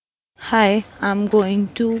Hi, I'm going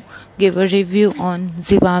to give a review on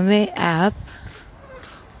Zivame app,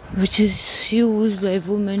 which is used by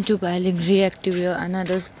women to buy lingerie, activewear, and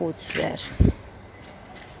other sportswear.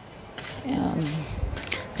 Um,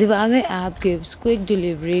 Zivame app gives quick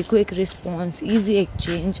delivery, quick response, easy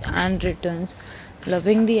exchange, and returns.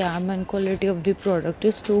 Loving the app and quality of the product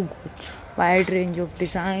is too good. Wide range of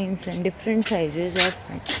designs and different sizes are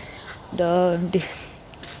fine. The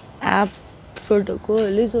app protocol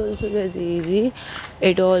is also very easy.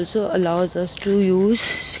 It also allows us to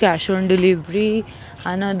use cash on delivery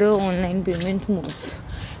and other online payment modes.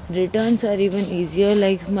 Returns are even easier,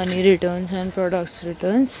 like money returns and products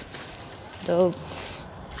returns. The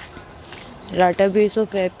database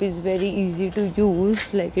of app is very easy to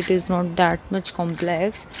use, like it is not that much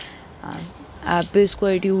complex. Um, App is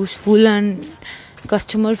quite useful and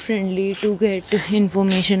customer friendly to get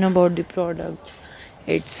information about the product,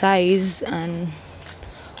 its size, and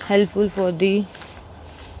helpful for the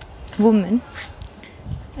woman.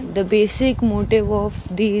 The basic motive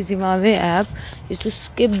of the Zimbabwe app is to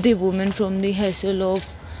skip the woman from the hassle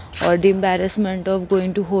of or the embarrassment of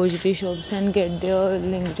going to hosiery shops and get their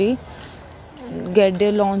lingerie.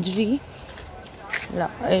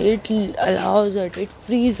 It allows us, it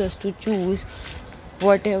frees us to choose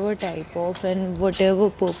whatever type of and whatever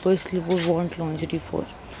purpose we want lingerie for.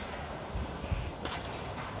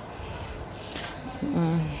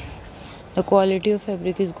 Uh, the quality of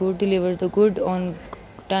fabric is good, delivers the good on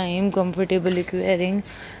time, comfortably wearing,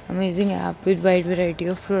 amazing app with wide variety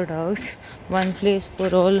of products, one place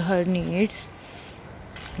for all her needs.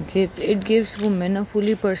 It gives women a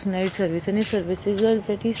fully personalized service and its services are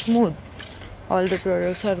very smooth. All the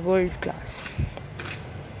products are world class.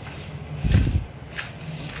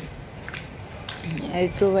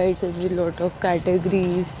 It provides us with a lot of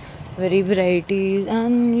categories, very varieties,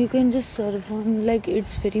 and you can just serve on like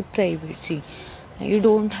it's very privacy. You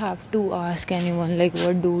don't have to ask anyone like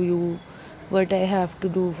what I have to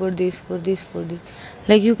do for this, for this, for this.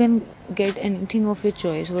 Like you can get anything of your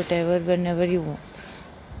choice, whatever, whenever you want.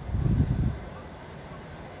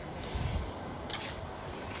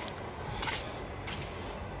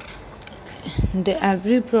 The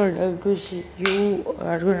every product which you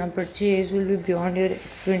are gonna purchase will be beyond your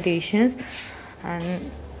expectations, and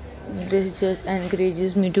this just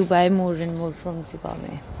encourages me to buy more and more from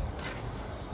Zivame.